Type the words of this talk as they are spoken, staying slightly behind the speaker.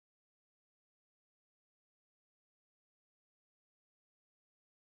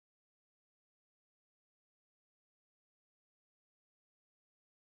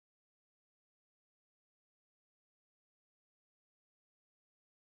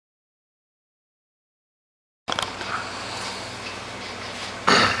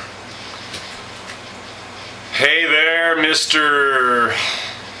Mr.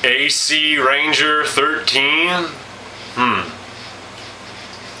 ACranger13?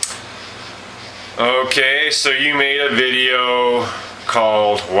 Okay, so you made a video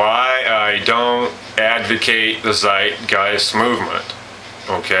called Why I Don't Advocate the Zeitgeist Movement.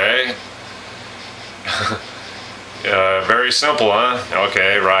 Okay? Very simple, huh?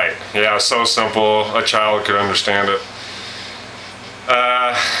 Okay, right. Yeah, so simple, a child could understand it.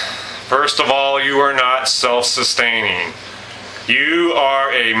 First of all, you are not self-sustaining. You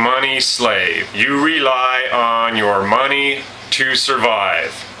are a money slave. You rely on your money to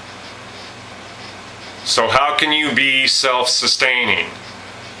survive. So how can you be self-sustaining?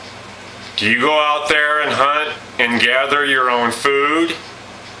 Do you go out there and hunt and gather your own food?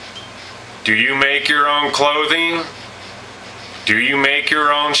 Do you make your own clothing? Do you make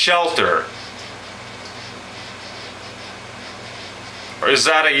your own shelter? Or is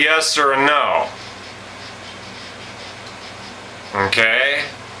that a yes or a no? Okay?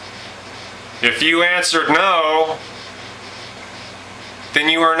 If you answered no, then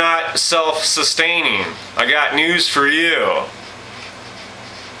you are not self-sustaining. I got news for you.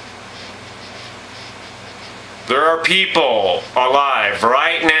 There are people alive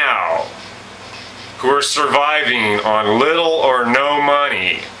right now who are surviving on little or no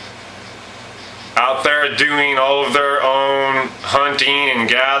money, out there doing all of their own hunting and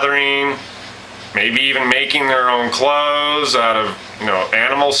gathering, maybe even making their own clothes out of,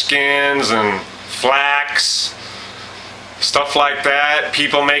 animal skins and flax, stuff like that.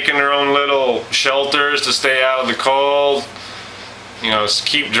 People making their own little shelters to stay out of the cold,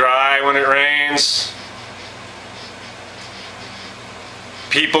 keep dry when it rains.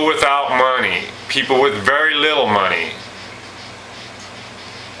 People without money, people with very little money.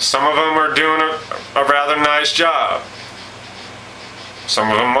 Some of them are doing a rather nice job.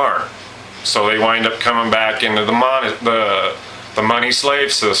 Some of them aren't. So they wind up coming back into the money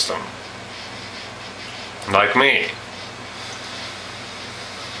slave system. Like me.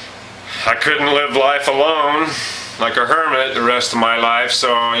 I couldn't live life alone like a hermit the rest of my life,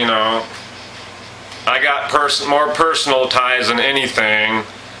 so, I got more personal ties than anything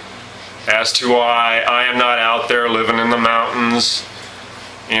as to why I am not out there living in the mountains,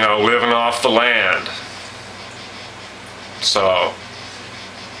 living off the land. So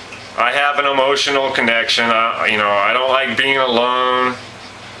I have an emotional connection. I don't like being alone.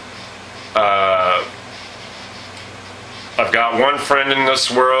 I've got one friend in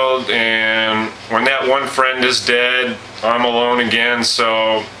this world, and when that one friend is dead, I'm alone again.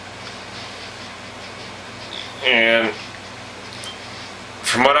 And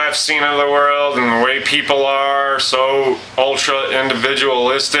from what I've seen of the world and the way people are so ultra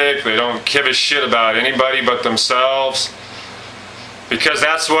individualistic, they don't give a shit about anybody but themselves. Because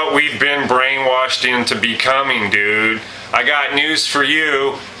that's what we've been brainwashed into becoming, dude. I got news for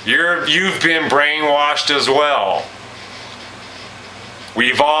you. You've been brainwashed as well.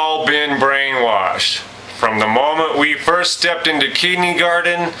 We've all been brainwashed. From the moment we first stepped into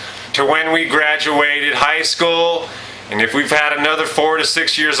kindergarten to when we graduated high school, and if we've had another 4 to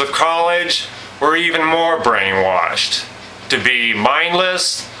 6 years of college, we're even more brainwashed to be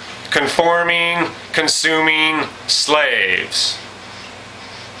mindless, conforming, consuming slaves.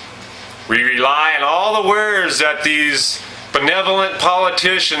 We rely on all the words that these benevolent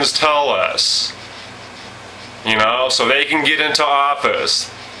politicians tell us, so they can get into office.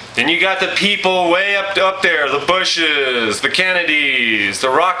 Then you got the people way up there, the Bushes, the Kennedys, the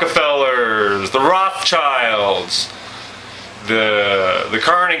Rockefellers, the Rothschilds, the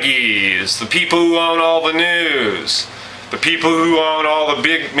Carnegies, the people who own all the news, the people who own all the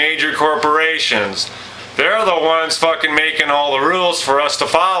big major corporations. They're the ones fucking making all the rules for us to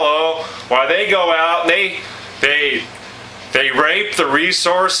follow, while they go out and they rape the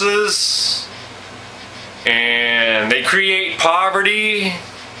resources and they create poverty.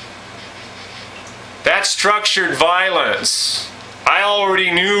 That's structured violence. I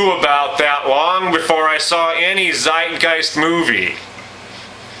already knew about that long before I saw any Zeitgeist movie.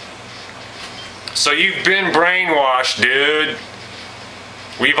 So you've been brainwashed, dude.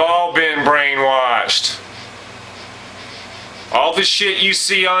 We've all been brainwashed. All the shit you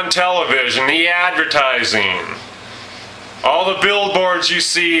see on television, the advertising, all the billboards you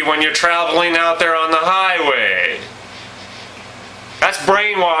see when you're traveling out there on the highway. That's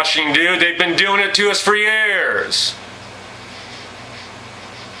brainwashing, dude. They've been doing it to us for years.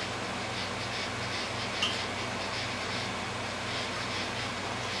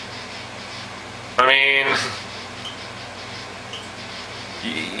 I mean,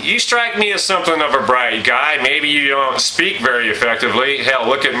 you strike me as something of a bright guy. Maybe you don't speak very effectively. Hell,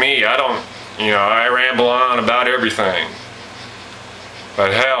 look at me. I don't, You know, I ramble on about everything.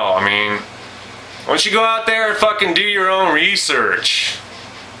 But hell, I mean, why don't you go out there and fucking do your own research?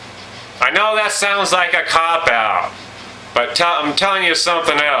 I know that sounds like a cop-out, but I'm telling you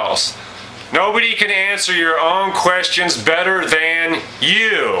something else. Nobody can answer your own questions better than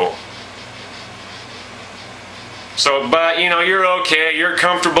you. So, but, you know, you're okay. You're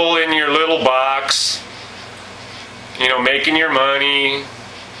comfortable in your little box. You know, making your money,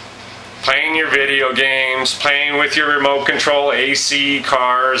 playing your video games, playing with your remote control AC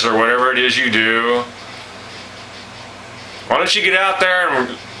cars or whatever it is you do. Why don't you get out there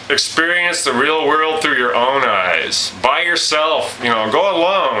and experience the real world through your own eyes, by yourself, you know, go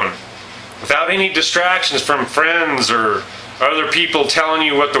alone, without any distractions from friends or other people telling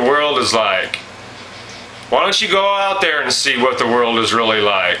you what the world is like. Why don't you go out there and see what the world is really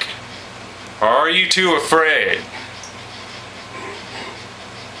like? Or are you too afraid?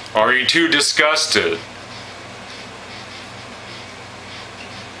 Are you too disgusted?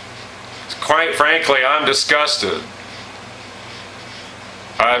 Quite frankly, I'm disgusted.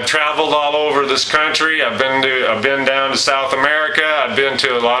 I've traveled all over this country. I've been down to South America. I've been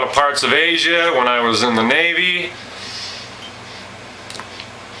to a lot of parts of Asia when I was in the Navy.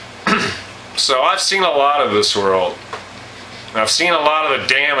 So I've seen a lot of this world. I've seen a lot of the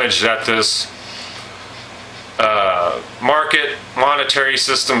damage that this market monetary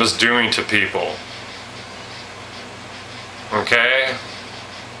system is doing to people. Okay?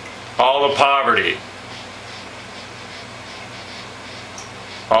 All the poverty.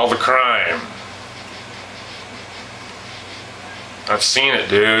 All the crime. I've seen it,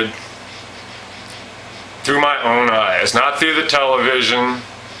 dude. Through my own eyes. Not through the television.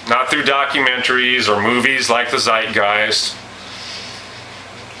 Not through documentaries or movies like the Zeitgeist.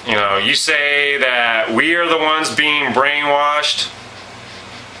 You know, you say that we are the ones being brainwashed.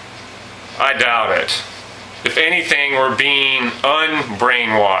 I doubt it. If anything, we're being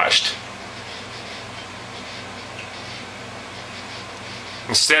unbrainwashed.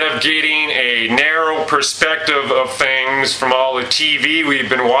 Instead of getting a narrow perspective of things from all the TV we've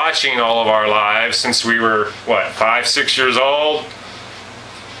been watching all of our lives since we were, what, 5, 6 years old?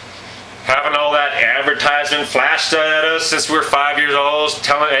 Having all that advertisement flashed at us since we were 5 years old,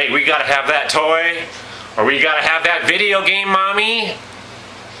 telling, hey, we gotta have that toy, or we gotta have that video game, mommy.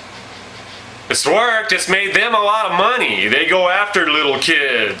 It's worked. It's made them a lot of money. They go after little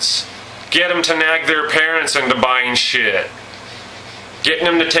kids, get them to nag their parents into buying shit, getting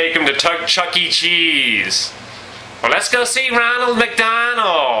them to take them to Chuck E. Cheese. Well, let's go see Ronald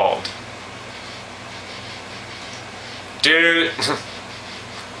McDonald. Dude,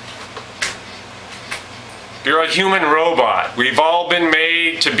 you're a human robot. We've all been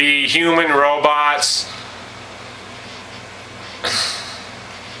made to be human robots.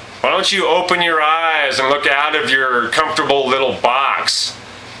 Why don't you open your eyes and look out of your comfortable little box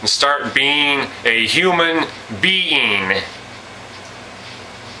and start being a human being?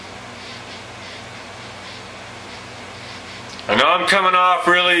 I know I'm coming off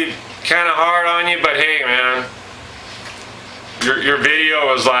really kind of hard on you, but hey, man, your video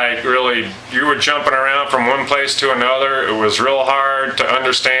was like really, you were jumping around from one place to another. It was real hard to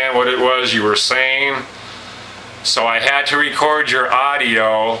understand what it was you were saying. So I had to record your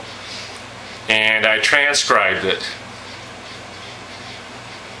audio and I transcribed it.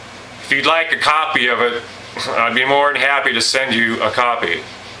 If you'd like a copy of it, I'd be more than happy to send you a copy.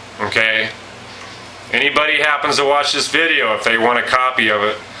 Okay? Anybody happens to watch this video, if they want a copy of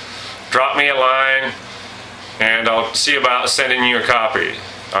it, drop me a line and I'll see about sending you a copy.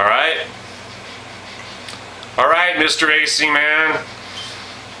 Alright? Alright, Mr. AC Man.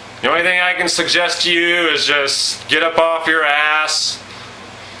 The only thing I can suggest to you is just get up off your ass,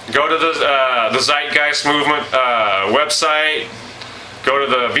 go to the Zeitgeist Movement website, go to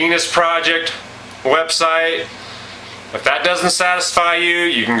the Venus Project website. If that doesn't satisfy you,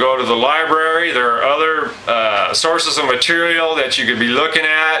 you can go to the library. There are other sources of material that you could be looking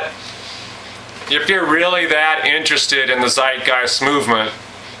at. If you're really that interested in the Zeitgeist Movement,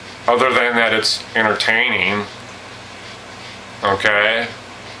 other than that it's entertaining, okay?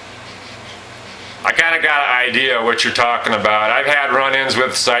 I kind of got an idea of what you're talking about. I've had run-ins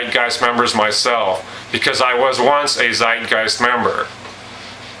with Zeitgeist members myself because I was once a Zeitgeist member.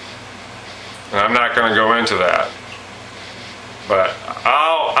 And I'm not going to go into that. But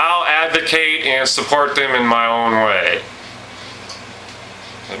I'll advocate and support them in my own way.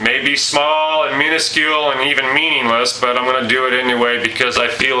 It may be small and minuscule and even meaningless, but I'm going to do it anyway because I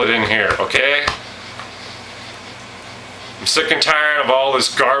feel it in here, okay? I'm sick and tired of all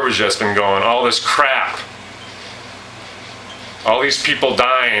this garbage that's been going, all this crap. All these people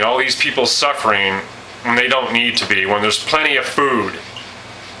dying, all these people suffering when they don't need to be, when there's plenty of food.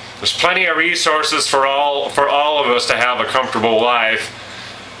 There's plenty of resources for all of us to have a comfortable life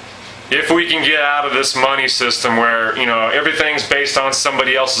if we can get out of this money system where, you know, everything's based on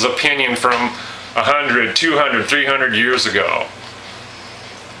somebody else's opinion from 100, 200, 300 years ago.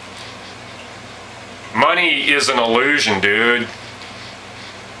 Money is an illusion, dude.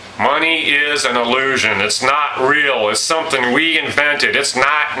 Money is an illusion. It's not real. It's something we invented. It's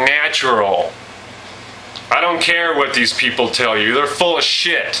not natural. I don't care what these people tell you. They're full of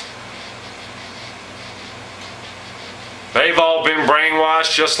shit. They've all been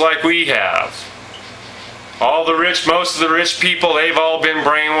brainwashed just like we have. Most of the rich people, they've all been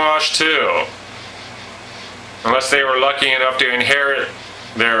brainwashed too. Unless they were lucky enough to inherit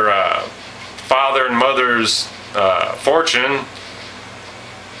their father and mother's fortune.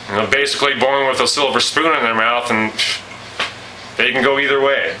 You know, basically born with a silver spoon in their mouth, and they can go either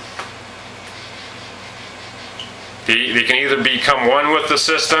way. They can either become one with the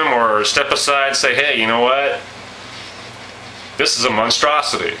system or step aside and say, hey, you know what? This is a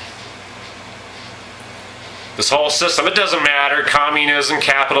monstrosity. This whole system, it doesn't matter, communism,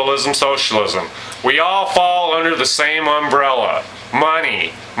 capitalism, socialism. We all fall under the same umbrella.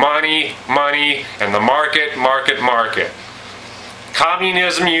 Money, money, money, and the market, market, market.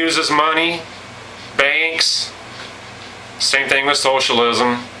 Communism uses money, banks, same thing with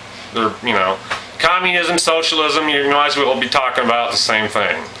socialism. They're, you know, communism, socialism, you might as well be talking about the same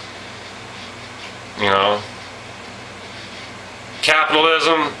thing. You know?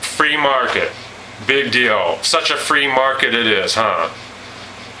 Capitalism, free market. Big deal. Such a free market it is, huh?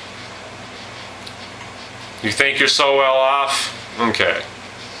 You think you're so well off? Okay.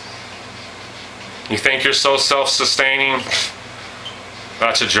 You think you're so self-sustaining?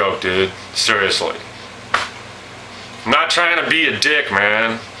 That's a joke, dude. Seriously. I'm not trying to be a dick,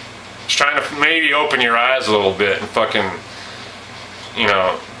 man. Just trying to maybe open your eyes a little bit and fucking, you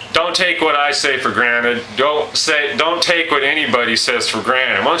know, don't take what I say for granted. Don't take what anybody says for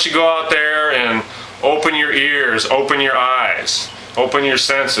granted. Why don't you go out there and open your ears, open your eyes, open your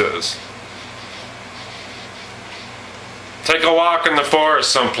senses. Take a walk in the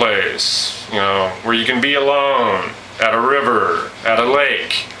forest someplace, you know, where you can be alone, at a river, at a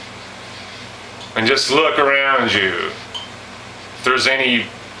lake, and just look around you. If there's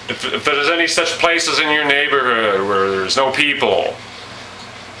any such places in your neighborhood where there's no people,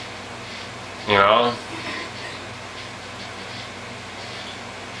 you know?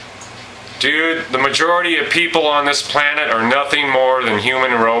 Dude, the majority of people on this planet are nothing more than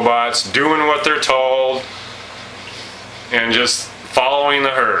human robots doing what they're told and just following the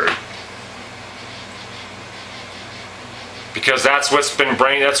herd. Because that's what's been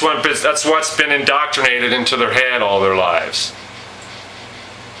indoctrinated into their head all their lives.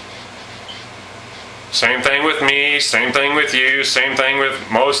 Same thing with me, same thing with you, same thing with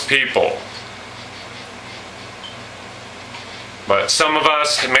most people. But some of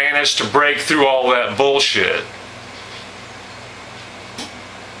us managed to break through all that bullshit.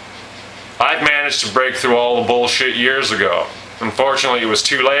 I've managed to break through all the bullshit years ago. Unfortunately, it was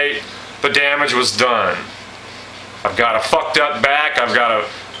too late. The damage was done. I've got a fucked up back. I've got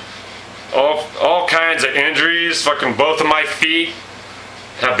all kinds of injuries. Fucking both of my feet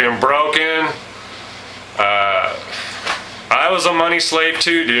have been broken. I was a money slave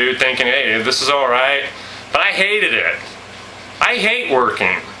too, dude, thinking, hey, this is alright. But I hated it. I hate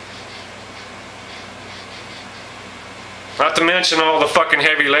working. Not to mention all the fucking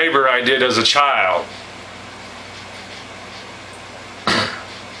heavy labor I did as a child.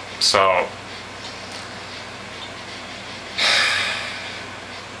 So,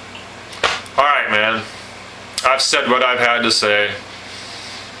 alright, man. I've said what I've had to say.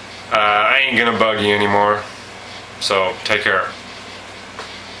 I ain't gonna bug you anymore. So, take care.